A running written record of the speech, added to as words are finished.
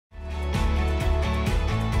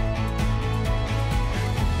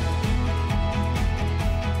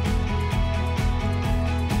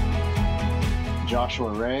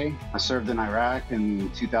Joshua Ray. I served in Iraq in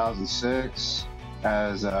 2006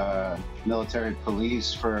 as military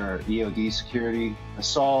police for EOD Security. I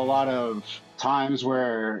saw a lot of times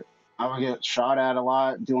where I would get shot at a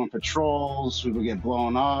lot doing patrols. We would get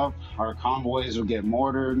blown up. Our convoys would get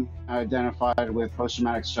mortared. I identified with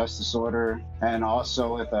post-traumatic stress disorder and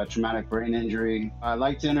also with a traumatic brain injury. I'd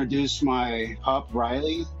like to introduce my pup,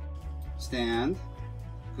 Riley. Stand.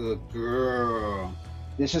 Good girl.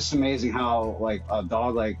 It's just amazing how like a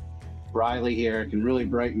dog like Riley here can really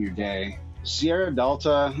brighten your day. Sierra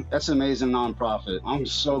Delta, that's an amazing nonprofit. I'm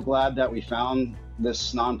so glad that we found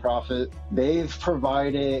this nonprofit. They've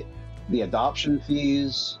provided the adoption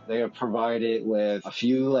fees. They have provided with a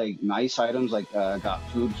few like nice items, like got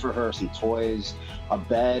food for her, some toys, a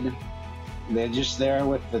bed. They're just there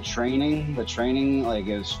with the training. The training like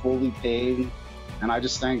is fully paid. And I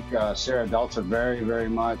just thank Sierra Delta very, very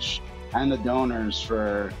much, and the donors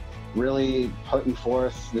for really putting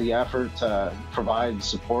forth the effort to provide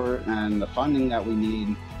support and the funding that we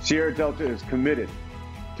need. Sierra Delta is committed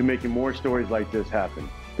to making more stories like this happen.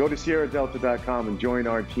 Go to SierraDelta.com and join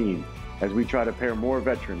our team as we try to pair more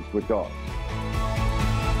veterans with dogs.